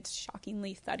tiny, it's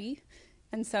shockingly thuddy.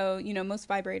 And so, you know, most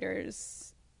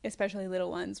vibrators, especially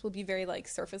little ones, will be very like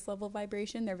surface level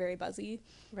vibration. They're very buzzy.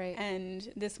 Right.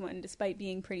 And this one, despite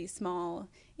being pretty small,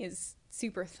 is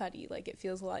super thuddy. Like it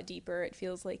feels a lot deeper. It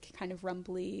feels like kind of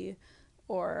rumbly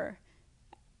or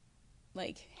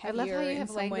like heavier. I love how you have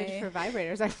language for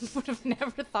vibrators. I would have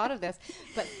never thought of this.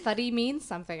 But thuddy means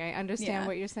something. I understand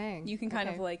what you're saying. You can kind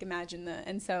of like imagine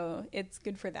and so it's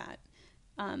good for that.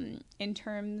 In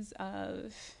terms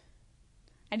of,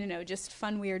 I don't know, just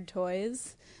fun, weird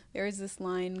toys, there is this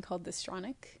line called the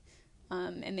Stronic,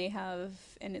 and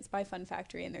it's by Fun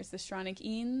Factory, and there's the Stronic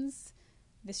Eanes,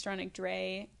 the Stronic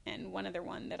Dre, and one other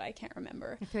one that I can't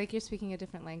remember. I feel like you're speaking a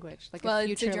different language, like a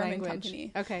future it's a German language.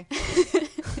 Company. Okay.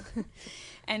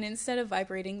 And instead of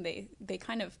vibrating, they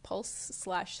kind of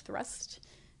pulse/thrust.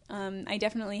 I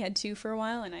definitely had two for a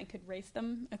while, and I could race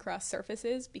them across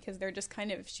surfaces because they're just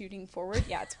kind of shooting forward.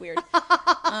 Yeah, it's weird.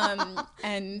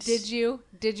 And did you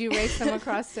race them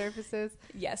across surfaces?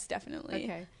 Yes, definitely.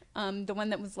 Okay. The one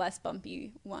that was less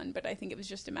bumpy won, but I think it was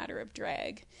just a matter of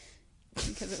drag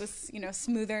because it was, you know,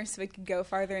 smoother, so it could go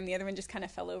farther, and the other one just kind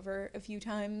of fell over a few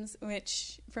times,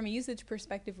 which from a usage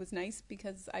perspective was nice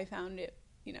because I found it,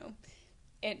 you know,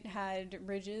 it had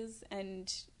ridges,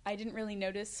 and I didn't really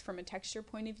notice from a texture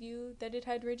point of view that it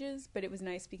had ridges, but it was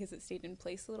nice because it stayed in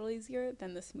place a little easier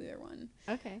than the smoother one.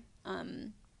 Okay.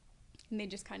 And they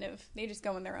just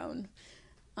go on their own,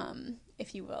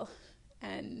 if you will.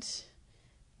 And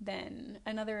then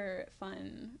another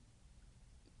fun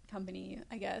company,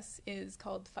 I guess, is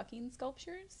called Fucking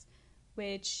Sculptures,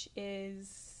 which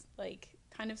is like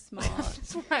kind of small. I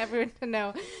just want everyone to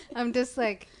know. I'm just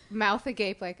like mouth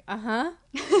agape, like,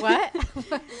 what?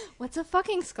 What's a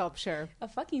fucking sculpture? A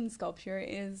fucking sculpture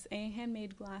is a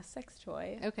handmade glass sex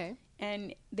toy. Okay.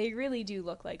 And they really do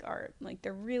look like art. Like,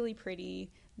 they're really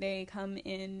pretty. They come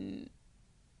in,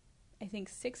 I think,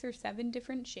 6 or 7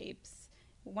 different shapes.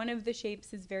 One of the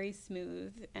shapes is very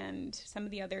smooth, and some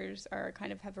of the others are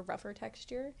kind of have a rougher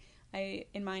texture.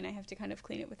 In mine, I have to kind of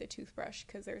clean it with a toothbrush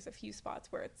because there's a few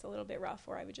spots where it's a little bit rough,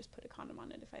 or I would just put a condom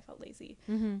on it if I felt lazy.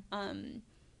 Mm-hmm.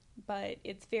 But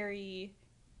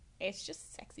it's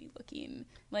just sexy looking.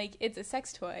 Like, it's a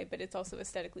sex toy, but it's also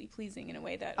aesthetically pleasing in a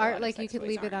way that art, like you could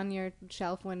leave it on your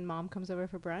shelf when mom comes over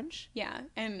for brunch. Yeah,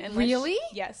 and really,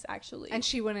 yes, actually, and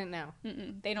she wouldn't know.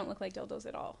 They don't look like dildos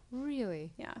at all.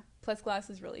 Really? Yeah. Plus, glass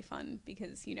is really fun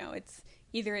because, you know, it's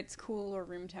either it's cool or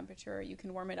room temperature. You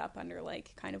can warm it up under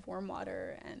like kind of warm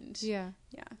water, and yeah.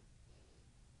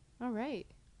 All right,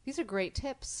 these are great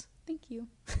tips. Thank you.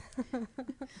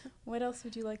 What else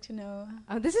would you like to know?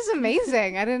 Oh, this is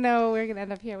amazing. I didn't know we were going to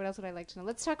end up here. What else would I like to know?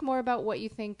 Let's talk more about what you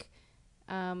think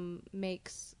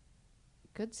makes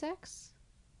good sex.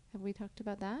 Have we talked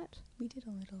about that? We did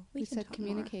a little. We said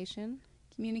communication. More.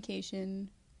 Communication,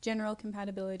 general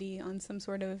compatibility on some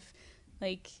sort of,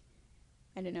 like,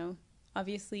 I don't know.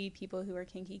 Obviously, people who are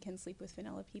kinky can sleep with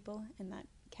vanilla people, and that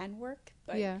can work.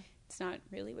 But it's not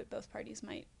really what both parties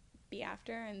might be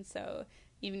after, and so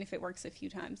even if it works a few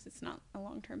times, it's not a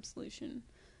long-term solution.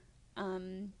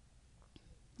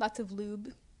 Lots of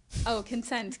lube. Oh,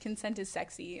 consent. Consent is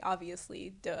sexy,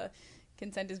 obviously. Duh.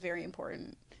 Consent is very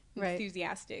important. Right.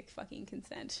 Enthusiastic fucking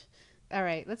consent. All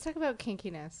right, let's talk about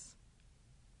kinkiness.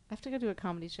 I have to go to a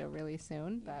comedy show really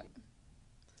soon, but...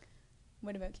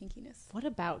 What about kinkiness? What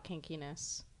about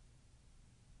kinkiness?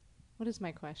 What is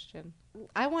my question?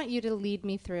 I want you to lead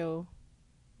me through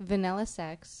vanilla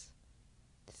sex,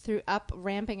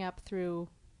 ramping up through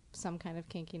some kind of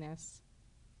kinkiness,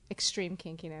 extreme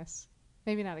kinkiness.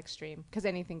 Maybe not extreme, because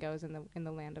anything goes in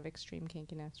the land of extreme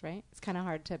kinkiness, right? It's kind of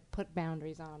hard to put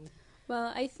boundaries on.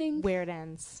 Well, I think where it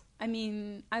ends. I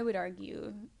mean, I would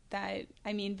argue that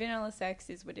vanilla sex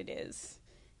is what it is,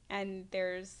 and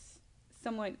there's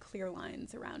somewhat clear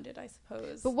lines around it, I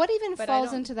suppose. But what even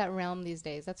falls into that realm these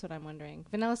days? That's what I'm wondering.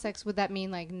 Vanilla sex, would that mean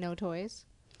like no toys?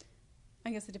 I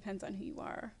guess it depends on who you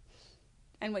are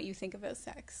and what you think of as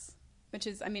sex, which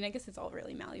is, I guess it's all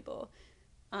really malleable.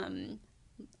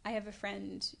 I have a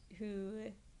friend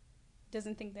who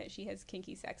doesn't think that she has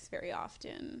kinky sex very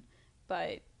often,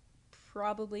 but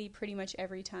probably pretty much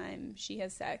every time she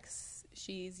has sex,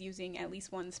 she's using at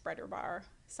least one spreader bar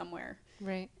somewhere.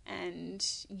 Right. And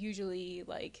usually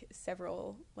like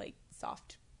several like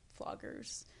soft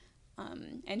floggers.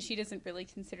 And she doesn't really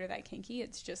consider that kinky.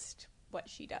 It's just what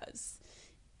she does.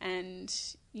 And,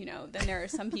 you know, then there are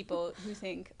some people who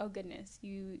think, oh goodness,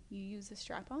 you use a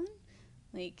strap-on?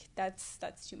 Like, that's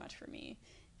too much for me.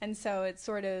 And so it's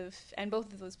sort of, and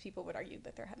both of those people would argue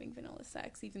that they're having vanilla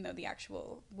sex, even though the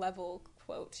actual level,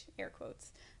 quote, air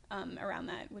quotes, around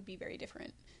that would be very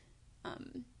different.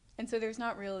 And so there's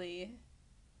not really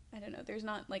I don't know, there's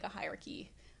not like a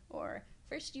hierarchy, or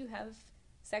first you have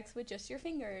sex with just your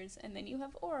fingers, and then you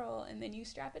have oral, and then you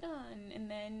strap it on,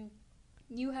 and then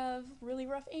you have really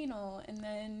rough anal, and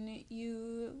then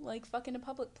you like fuck in a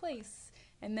public place,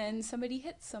 and then somebody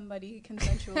hits somebody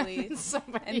consensually.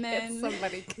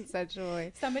 Somebody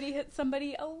hits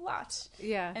somebody a lot.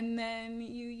 Yeah. And then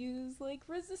you use like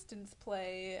resistance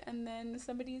play, and then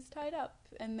somebody's tied up,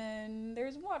 and then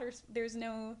there's water.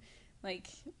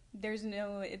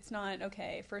 It's not,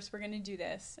 okay, first we're going to do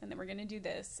this, and then we're going to do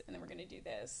this, and then we're going to do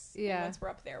this. Yeah. And once we're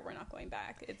up there, we're not going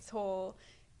back. It's whole,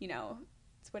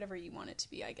 it's whatever you want it to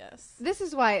be, I guess. This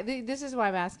is why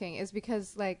I'm asking, is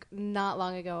because like not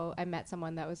long ago I met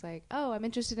someone that was like, oh, I'm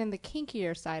interested in the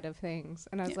kinkier side of things,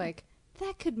 and I was like,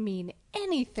 that could mean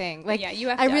anything. Like, yeah, you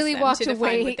have to I ask really them walked to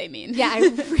away. Define what they mean. Yeah,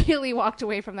 I really walked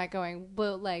away from that going,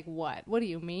 well, like what? What do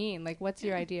you mean? Like, what's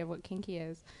your idea of what kinky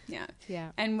is? Yeah,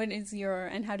 yeah.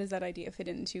 And how does that idea fit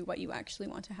into what you actually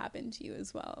want to happen to you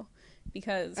as well?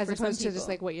 Because as opposed to just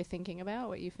like what you're thinking about,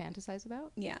 what you fantasize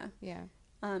about. Yeah, yeah.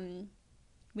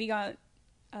 We got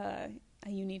a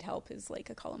You Need Help is like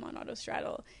a column on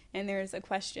Autostraddle, and there's a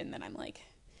question that I'm like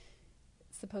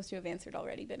supposed to have answered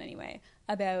already, but anyway,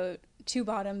 about two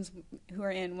bottoms who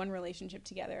are in one relationship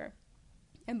together,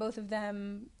 and both of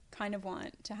them kind of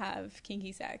want to have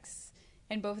kinky sex,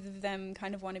 and both of them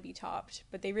kind of want to be topped,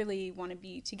 but they really want to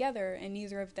be together, and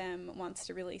neither of them wants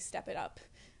to really step it up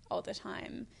all the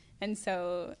time. And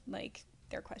so like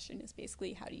their question is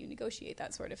basically, how do you negotiate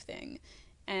that sort of thing?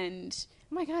 And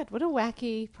oh my god, what a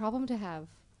wacky problem to have.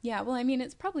 Yeah, well, I mean,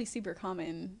 it's probably super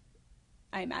common,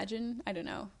 I imagine. I don't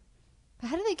know. But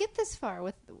how do they get this far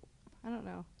with, I don't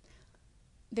know.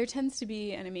 There tends to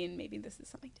be, and I mean, maybe this is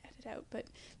something to edit out, but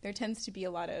there tends to be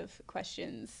a lot of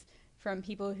questions from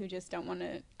people who just don't want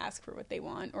to ask for what they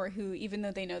want, or who, even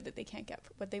though they know that they can't get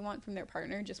what they want from their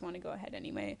partner, just want to go ahead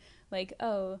anyway. Like,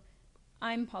 oh,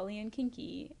 I'm poly and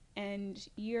kinky, and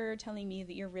you're telling me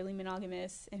that you're really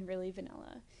monogamous and really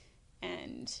vanilla,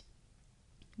 and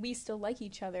we still like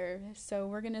each other, so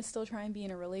we're going to still try and be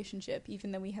in a relationship,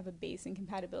 even though we have a base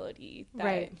incompatibility. That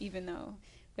right. Even though,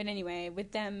 but anyway,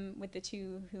 with the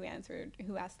two who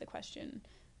asked the question,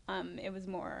 it was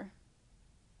more,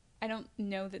 I don't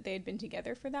know that they had been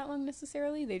together for that long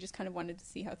necessarily. They just kind of wanted to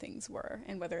see how things were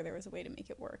and whether there was a way to make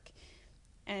it work.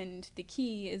 And the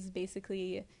key is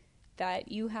basically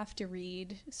that you have to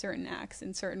read certain acts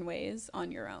in certain ways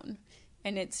on your own.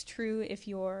 And it's true if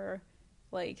you're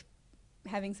like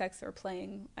having sex or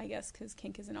playing, I guess, because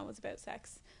kink isn't always about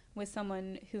sex, with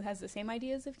someone who has the same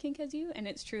ideas of kink as you, and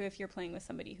it's true if you're playing with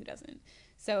somebody who doesn't.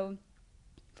 So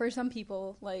for some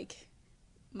people, like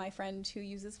my friend who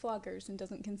uses floggers and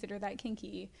doesn't consider that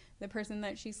kinky, the person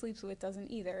that she sleeps with doesn't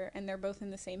either, and they're both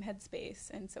in the same headspace,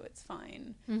 and so it's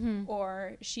fine. Mm-hmm.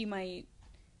 Or she might,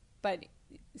 but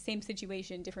same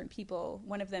situation, different people,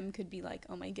 one of them could be like,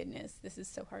 oh my goodness, this is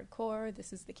so hardcore,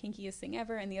 this is the kinkiest thing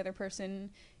ever, and the other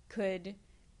person could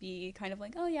be kind of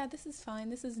like, oh yeah, this is fine,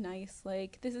 this is nice,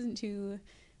 like this isn't too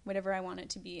whatever I want it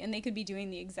to be, and they could be doing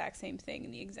the exact same thing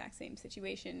in the exact same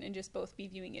situation and just both be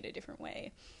viewing it a different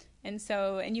way. And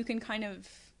so, and you can kind of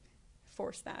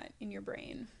force that in your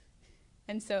brain.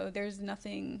 And so there's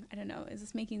nothing, I don't know, is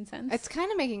this making sense? It's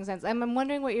kind of making sense. I'm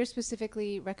wondering what you're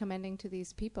specifically recommending to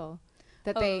these people.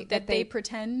 That they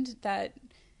pretend that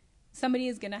somebody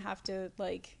is going to have to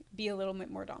like be a little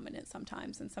bit more dominant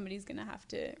sometimes, and somebody's going to have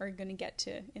to, or going to get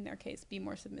to, in their case, be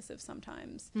more submissive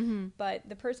sometimes. Mm-hmm. But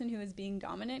the person who is being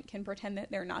dominant can pretend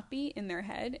that they're not in their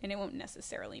head, and it won't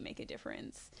necessarily make a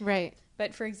difference. Right.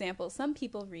 But for example, some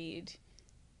people read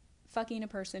fucking a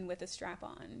person with a strap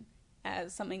on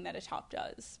as something that a top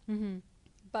does. Mm-hmm.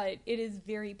 But it is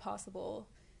very possible.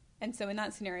 And so in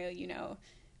that scenario,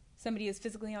 somebody is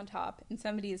physically on top and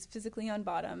somebody is physically on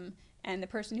bottom, and the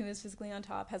person who is physically on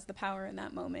top has the power in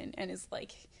that moment and is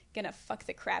like gonna fuck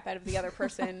the crap out of the other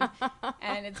person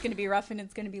and it's gonna be rough and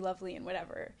it's gonna be lovely and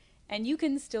whatever. And you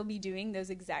can still be doing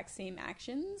those exact same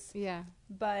actions. Yeah.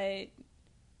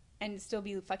 And still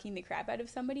be fucking the crap out of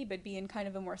somebody, but be in kind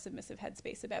of a more submissive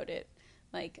headspace about it.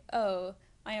 Like, oh,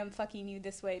 I am fucking you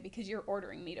this way because you're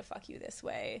ordering me to fuck you this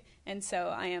way. And so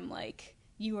I am like,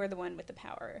 you are the one with the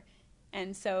power.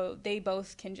 And so they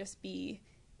both can just be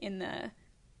in the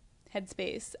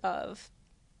headspace of,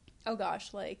 oh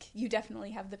gosh, like, you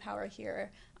definitely have the power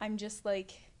here. I'm just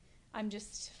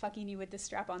fucking you with this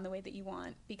strap on the way that you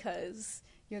want because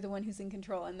you're the one who's in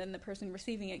control. And then the person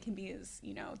receiving it can be as,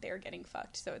 they're getting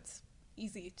fucked. So it's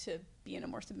easy to be in a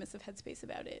more submissive headspace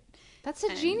about it. That's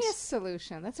a genius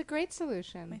solution. That's a great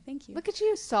solution. Thank you. Look at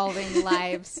you solving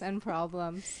lives and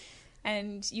problems.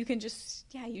 And you can just,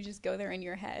 you just go there in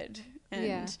your head,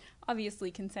 and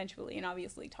obviously consensually, and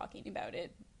obviously talking about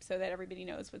it so that everybody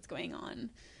knows what's going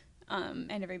on,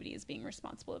 and everybody is being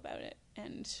responsible about it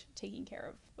and taking care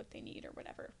of what they need or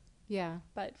whatever. Yeah.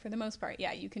 But for the most part,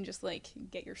 you can just like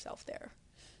get yourself there.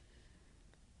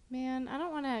 Man, I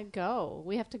don't want to go.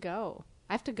 We have to go.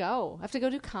 I have to go. I have to go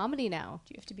do comedy now.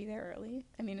 Do you have to be there early?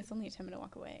 I mean, it's only a 10-minute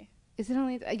walk away. Is it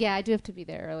only? Yeah, I do have to be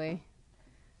there early.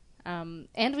 And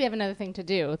we have another thing to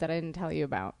do that I didn't tell you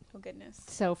about. Oh, goodness.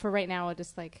 So for right now, I'll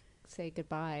just like say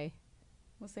goodbye.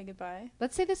 We'll say goodbye.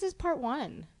 Let's say this is part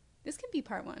 1. This could be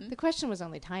part 1. The question was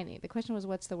only tiny. The question was,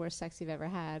 what's the worst sex you've ever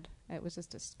had? It was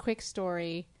just a quick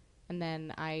story. And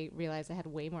then I realized I had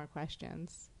way more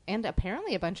questions. And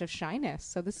apparently a bunch of shyness.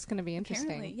 So this is going to be interesting.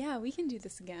 Apparently. Yeah, we can do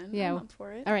this again. Yeah. I'm up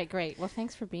for it. All right, great. Well,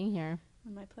 thanks for being here.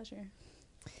 My pleasure.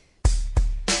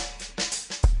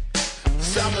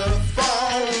 Summer,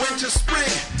 fall, winter, spring.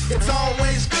 It's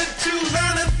always good to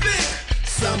learn a thing.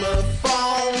 Summer,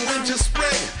 fall, winter,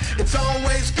 spring. It's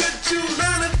always good to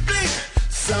learn a thing.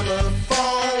 Summer,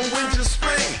 fall, winter,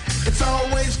 spring. It's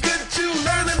always good to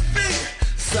learn a thing.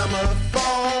 Summer,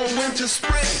 fall, winter,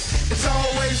 spring. It's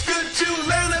always good to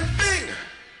learn a thing.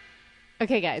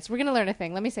 Okay, guys, we're going to learn a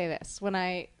thing. Let me say this. When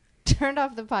I turned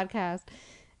off the podcast,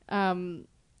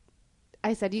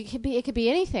 I said, it could be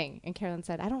anything. And Carolyn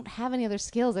said, I don't have any other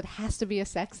skills. It has to be a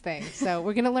sex thing. So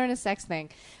we're going to learn a sex thing.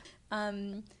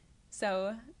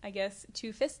 So I guess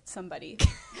to fist somebody.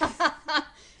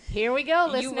 Here we go,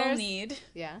 listeners. You will need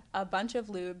a bunch of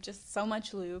lube, just so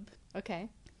much lube. Okay.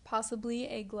 Possibly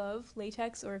a glove,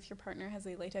 latex, or if your partner has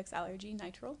a latex allergy,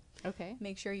 nitrile. Okay.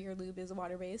 Make sure your lube is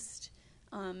water-based.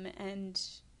 And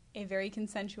a very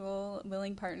consensual,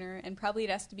 willing partner, and probably it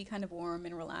has to be kind of warm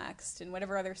and relaxed, and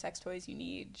whatever other sex toys you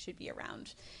need should be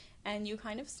around. And you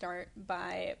kind of start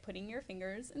by putting your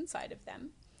fingers inside of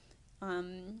them.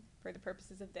 For the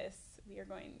purposes of this, we are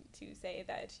going to say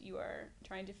that you are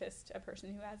trying to fist a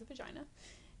person who has a vagina,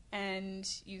 and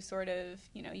you sort of,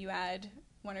 you add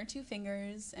 1 or 2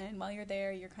 fingers, and while you're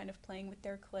there, you're kind of playing with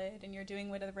their clit, and you're doing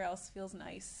whatever else feels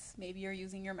nice. Maybe you're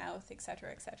using your mouth,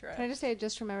 etc., etc. Can I just say, I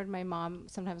just remembered my mom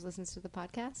sometimes listens to the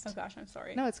podcast. Oh gosh, I'm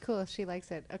sorry. No, it's cool. She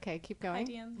likes it. Okay, keep going.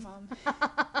 Hi, Deanne's mom.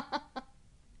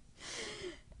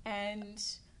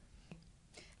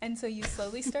 And so you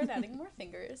slowly start adding more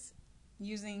fingers,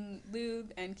 using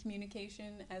lube and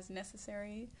communication as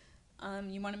necessary.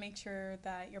 You want to make sure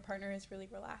that your partner is really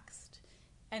relaxed.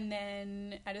 And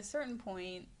then at a certain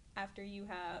point, after you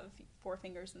have 4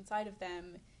 fingers inside of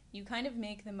them, you kind of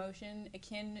make the motion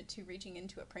akin to reaching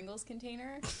into a Pringles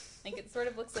container. Like it sort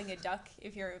of looks like a duck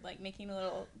if you're like making a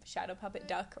little shadow puppet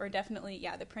duck, or definitely,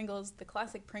 the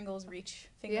classic Pringles reach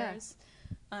fingers.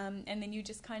 Yeah. And then you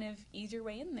just kind of ease your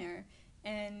way in there.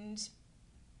 And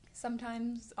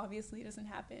sometimes, obviously, it doesn't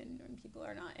happen when people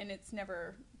are not, and it's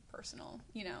never personal,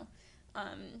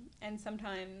 and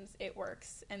sometimes it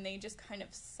works, and they just kind of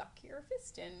suck your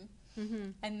fist in. Mm-hmm.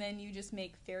 And then you just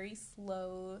make very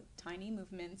slow, tiny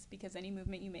movements, because any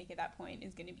movement you make at that point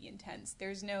is going to be intense.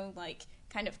 There's no,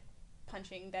 kind of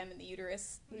punching them in the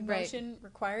uterus motion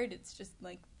required. It's just,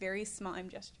 very small. I'm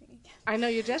gesturing again. I know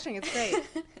you're gesturing. It's great.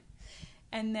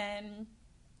 And then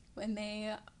when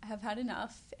they have had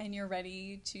enough and you're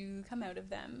ready to come out of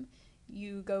them,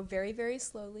 you go very, very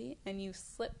slowly, and you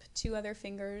slip 2 other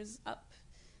fingers up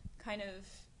kind of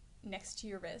next to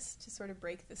your wrist to sort of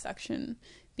break the suction,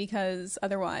 because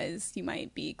otherwise you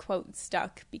might be, quote,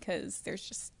 stuck, because there's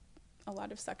just a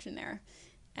lot of suction there.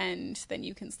 And then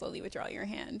you can slowly withdraw your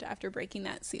hand after breaking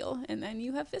that seal, and then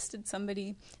you have fisted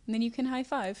somebody, and then you can high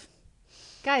five.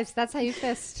 Guys, that's how you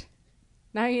fist.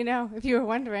 Now you know, if you were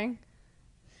wondering.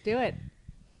 Do it.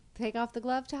 Take off the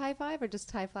glove to high five, or just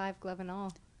high five, glove and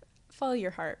all? Follow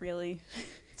your heart, really.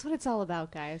 That's what it's all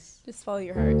about, guys. Just follow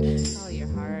your heart. Follow your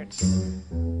heart.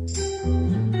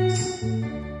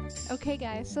 Okay,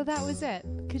 guys, so that was it.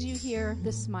 Could you hear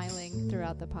the smiling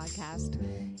throughout the podcast?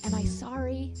 Am I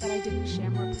sorry that I didn't share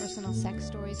more personal sex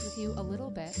stories with you? A little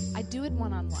bit. I do it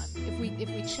one-on-one. If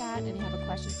we chat and you have a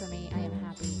question for me, I am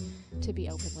happy to be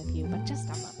open with you. But just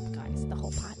guys, the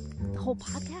whole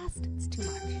podcast, it's too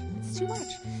much. It's too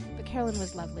much. But Carolyn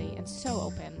was lovely and so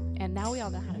open, and now we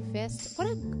all know how to fist.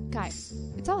 Guys,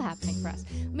 it's all happening for us.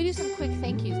 Let me do some quick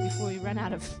thank yous before we run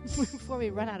out of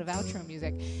outro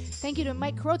music. Thank you to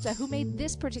Mike Carrozza, who made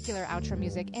this particular outro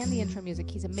music and the intro music.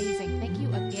 He's amazing. Thank you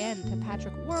again to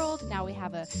Patrick World. Now we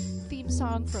have a theme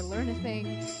song for Learn a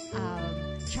Thing.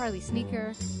 Charlie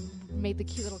Sneaker made the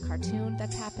cute little cartoon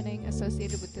that's happening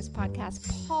associated with this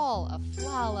podcast. Paul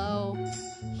Aflalo,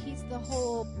 he's the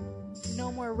whole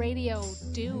No More Radio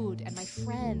dude and my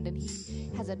friend, and he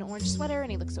has an orange sweater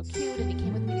and he looks so cute, and he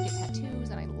came with me to get tattoos,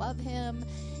 and I love him.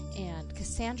 And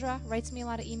Cassandra writes me a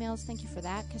lot of emails. Thank you for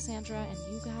that, Cassandra. And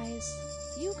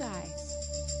you guys.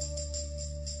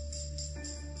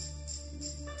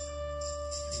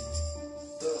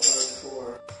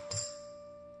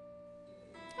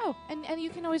 Oh, and you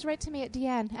can always write to me at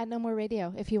Deanne at No More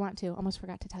Radio if you want to. Almost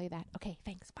forgot to tell you that. Okay,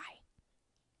 thanks. Bye.